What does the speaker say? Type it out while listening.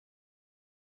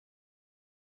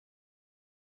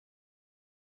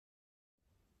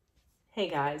Hey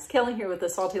guys, Kelly here with the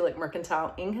Salty Lick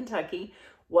Mercantile in Kentucky.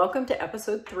 Welcome to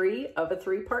episode 3 of a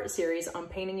 3-part series on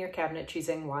painting your cabinet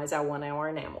using Wise Owl 1 Hour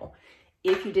Enamel.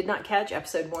 If you did not catch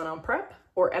episode 1 on prep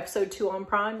or episode 2 on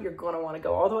prime, you're going to want to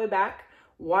go all the way back,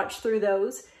 watch through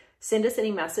those, send us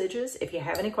any messages if you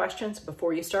have any questions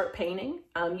before you start painting.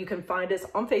 You can find us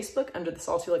on Facebook under the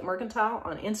Salty Lick Mercantile,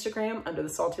 on Instagram under the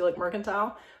Salty Lick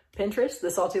Mercantile, Pinterest,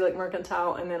 the Salty Lick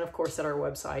Mercantile, and then of course at our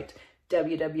website,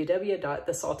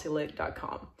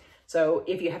 www.thesaltylick.com. So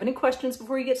if you have any questions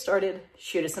before you get started,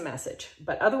 shoot us a message.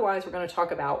 But otherwise, we're going to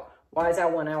talk about Wise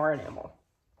Owl 1 Hour Enamel.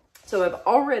 So I've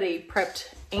already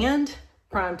prepped and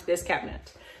primed this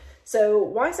cabinet. So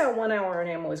Wise Owl 1 Hour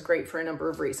Enamel is great for a number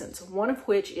of reasons, one of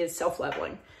which is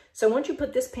self-leveling. So once you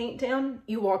put this paint down,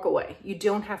 you walk away. You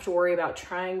don't have to worry about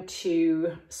trying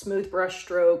to smooth brush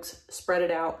strokes, spread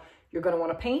it out. You're going to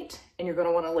want to paint and you're going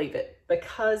to want to leave it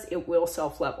because it will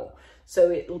self-level. So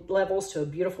it levels to a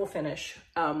beautiful finish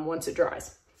once it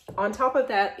dries. On top of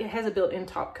that, it has a built-in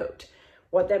top coat.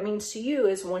 What that means to you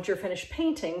is once you're finished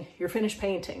painting, you're finished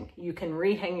painting. You can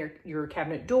rehang your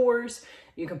cabinet doors,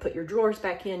 you can put your drawers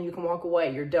back in, you can walk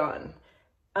away, you're done.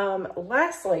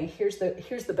 Lastly, here's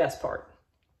the best part.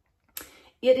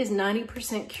 It is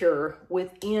 90% cure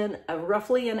within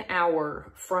roughly an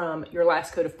hour from your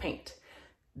last coat of paint.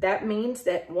 That means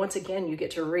that once again, you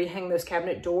get to rehang those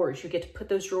cabinet doors. You get to put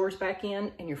those drawers back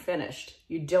in and you're finished.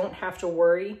 You don't have to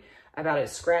worry about it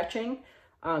scratching.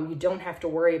 You don't have to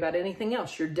worry about anything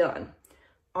else. You're done.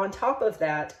 On top of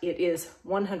that, it is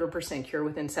 100% cure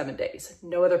within 7 days.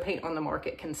 No other paint on the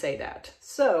market can say that.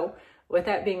 So with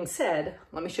that being said,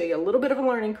 let me show you a little bit of a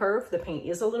learning curve. The paint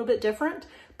is a little bit different,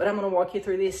 but I'm going to walk you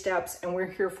through these steps and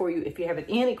we're here for you if you have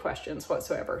any questions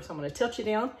whatsoever. So I'm going to tilt you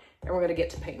down and we're going to get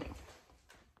to painting.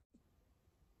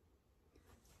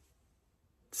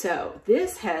 So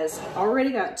this has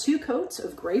already got 2 coats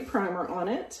of gray primer on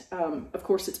it. Of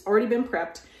course, it's already been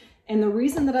prepped. And the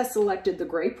reason that I selected the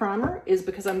gray primer is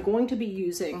because I'm going to be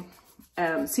using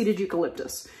seeded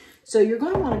eucalyptus. So you're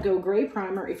going to want to go gray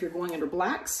primer if you're going under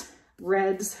blacks,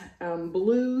 reds,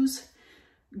 blues,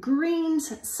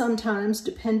 greens sometimes,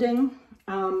 depending.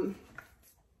 And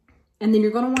then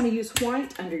you're going to want to use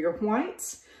white under your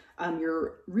whites.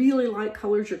 Your really light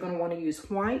colors, you're going to want to use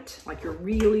white, like you're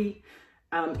really...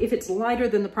 if it's lighter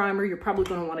than the primer, you're probably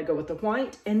going to want to go with the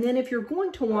white. And then if you're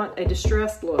going to want a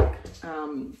distressed look,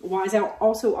 Wise Owl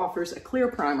also offers a clear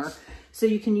primer. So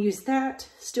you can use that,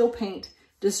 still paint,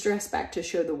 distress back to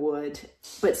show the wood,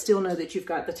 but still know that you've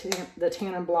got the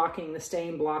tannin blocking, the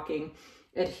stain blocking,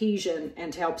 adhesion,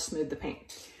 and to help smooth the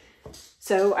paint.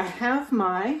 So I have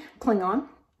my Klingon.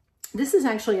 This is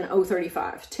actually an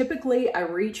 035. Typically, I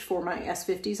reach for my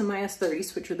S50s and my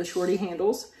S30s, which are the shorty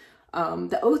handles.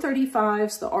 The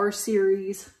 035s, the R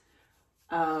series,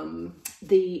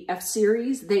 the F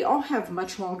series, they all have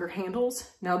much longer handles.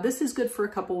 Now this is good for a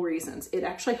couple reasons. It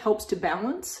actually helps to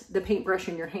balance the paintbrush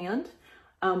in your hand.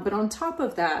 But on top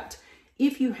of that,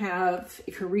 if you're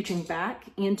reaching back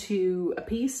into a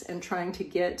piece and trying to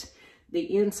get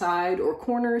the inside or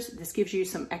corners, this gives you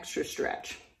some extra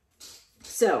stretch.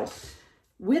 So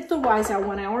with the Wise Owl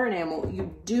 1 Hour Enamel,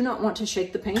 you do not want to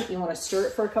shake the paint. You want to stir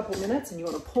it for a couple minutes and you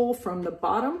want to pull from the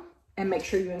bottom and make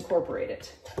sure you incorporate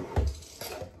it.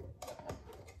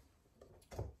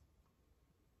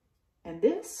 And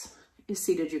this is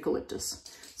seeded eucalyptus.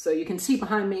 So you can see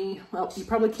behind me, well, you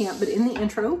probably can't, but in the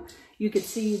intro, you could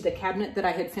see the cabinet that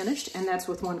I had finished, and that's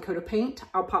with 1 coat of paint.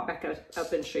 I'll pop back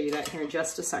up and show you that here in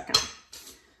just a second.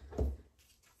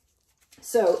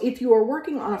 So if you are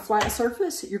working on a flat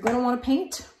surface, you're going to want to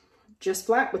paint just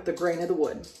flat with the grain of the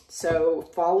wood. So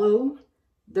follow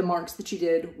the marks that you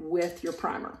did with your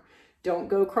primer. Don't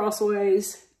go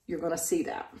crossways. You're going to see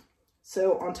that.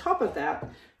 So on top of that,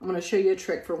 I'm going to show you a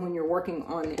trick for when you're working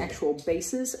on the actual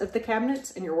bases of the cabinets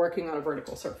and you're working on a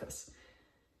vertical surface.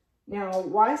 Now,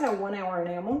 Wise Owl 1 Hour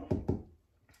Enamel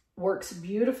works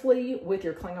beautifully with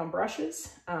your Klingon brushes.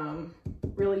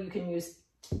 Really, you can use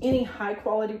any high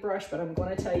quality brush, but I'm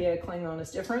going to tell you a Klingon is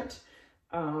different.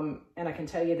 And I can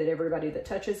tell you that everybody that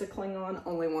touches a Klingon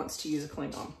only wants to use a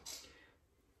Klingon.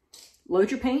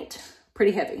 Load your paint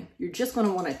pretty heavy. You're just going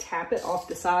to want to tap it off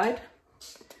the side.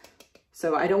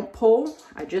 So I don't pull,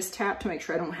 I just tap to make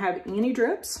sure I don't have any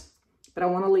drips, but I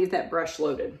want to leave that brush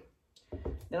loaded.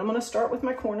 Then I'm going to start with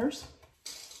my corners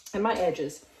and my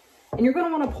edges. And you're going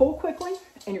to want to pull quickly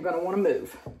and you're going to want to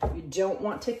move. You don't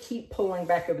want to keep pulling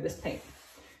back over this paint.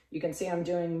 You can see I'm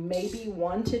doing maybe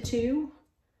 1 to 2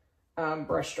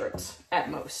 brush strokes at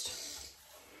most.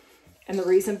 And the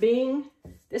reason being,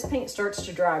 this paint starts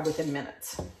to dry within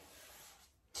minutes.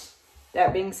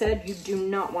 That being said, you do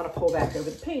not want to pull back over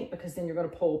the paint because then you're going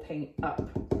to pull paint up.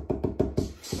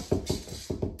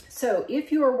 So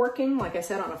if you are working, like I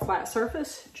said, on a flat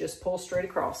surface, just pull straight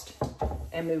across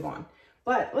and move on.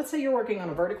 But let's say you're working on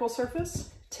a vertical surface.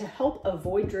 To help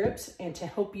avoid drips and to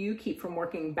help you keep from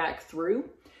working back through,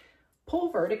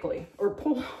 pull vertically or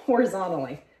pull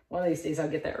horizontally. One of these days I'll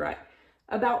get that right.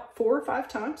 About 4 or 5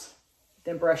 times,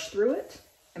 then brush through it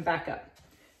and back up.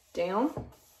 Down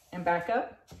and back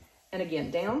up, and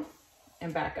again, down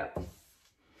and back up.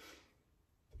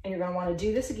 And you're gonna wanna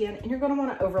do this again, and you're gonna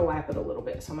wanna overlap it a little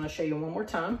bit. So I'm gonna show you one more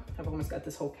time. I've almost got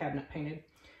this whole cabinet painted.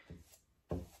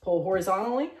 Pull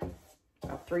horizontally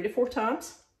about 3 to 4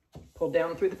 times. Pull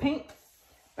down through the paint,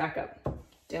 back up.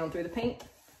 Down through the paint,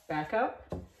 back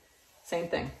up. Same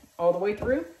thing, all the way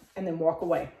through, and then walk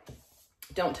away.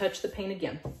 Don't touch the paint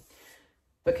again,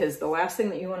 because the last thing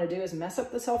that you wanna do is mess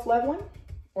up the self-leveling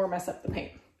or mess up the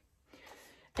paint.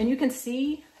 And you can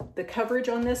see the coverage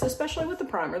on this, especially with the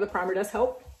primer. The primer does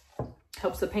help.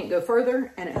 Helps the paint go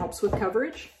further, and it helps with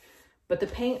coverage. But the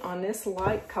paint on this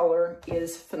light color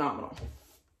is phenomenal.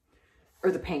 Or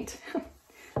the paint.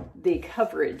 The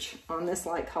coverage on this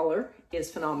light color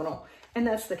is phenomenal. And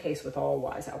that's the case with all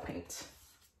Wise Owl paints.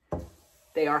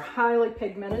 They are highly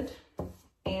pigmented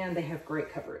and they have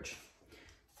great coverage.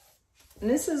 And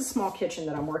this is a small kitchen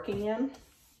that I'm working in.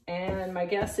 And my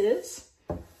guess is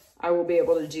I will be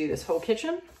able to do this whole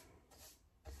kitchen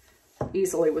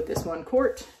easily with this one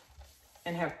quart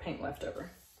and have paint left over.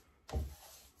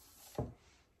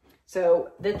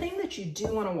 So the thing that you do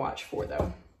want to watch for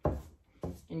though,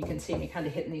 and you can see me kind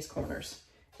of hitting these corners,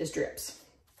 is drips.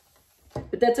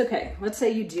 But that's okay. Let's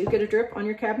say you do get a drip on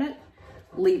your cabinet,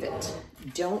 leave it.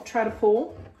 Don't try to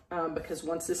pull because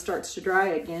once this starts to dry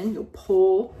again, you'll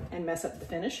pull and mess up the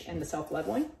finish and the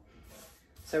self-leveling.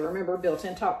 So remember,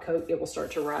 built-in top coat, it will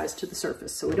start to rise to the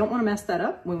surface. So we don't want to mess that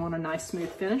up. We want a nice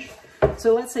smooth finish.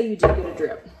 So let's say you do get a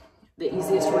drip. The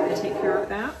easiest way to take care of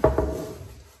that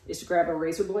is to grab a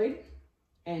razor blade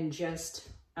and just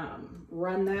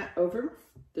run that over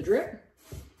the drip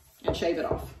and shave it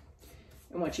off.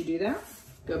 And once you do that,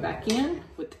 go back in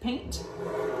with the paint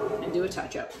and do a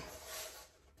touch-up.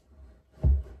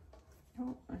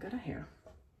 Oh, I got a hair.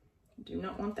 Do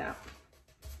not want that.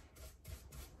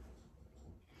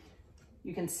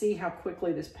 You can see how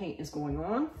quickly this paint is going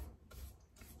on,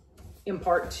 in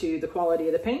part to the quality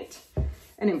of the paint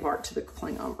and in part to the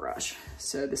Klingon brush.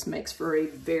 So this makes for a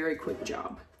very quick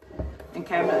job. And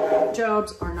cabinet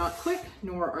jobs are not quick,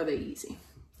 nor are they easy.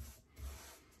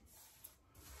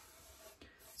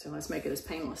 So let's make it as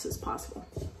painless as possible.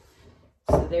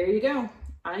 So there you go.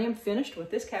 I am finished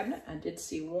with this cabinet. I did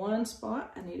see one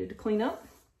spot I needed to clean up,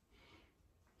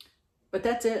 but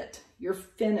that's it. You're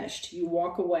finished. You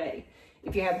walk away.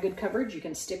 If you have good coverage, you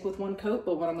can stick with one coat,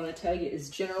 but what I'm going to tell you is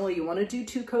generally you want to do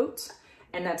 2 coats,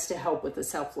 and that's to help with the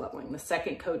self-leveling. The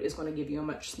second coat is going to give you a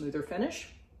much smoother finish,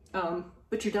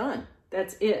 but you're done.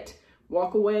 That's it.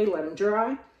 Walk away, let them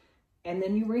dry, and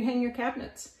then you rehang your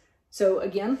cabinets. So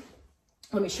again,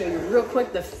 let me show you real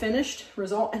quick the finished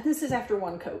result, and this is after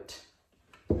 1 coat.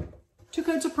 2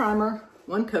 coats of primer,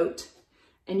 1 coat,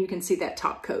 and you can see that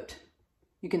top coat.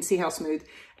 You can see how smooth,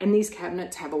 and these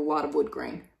cabinets have a lot of wood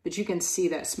grain, but you can see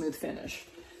that smooth finish.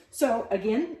 So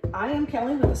again, I am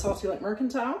Kelly with the Saucy Lake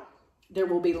Mercantile. There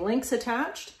will be links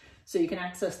attached so you can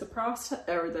access the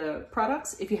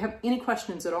products. If you have any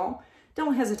questions at all,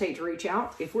 don't hesitate to reach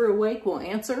out. If we're awake, we'll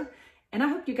answer. And I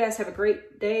hope you guys have a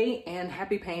great day and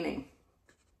happy painting.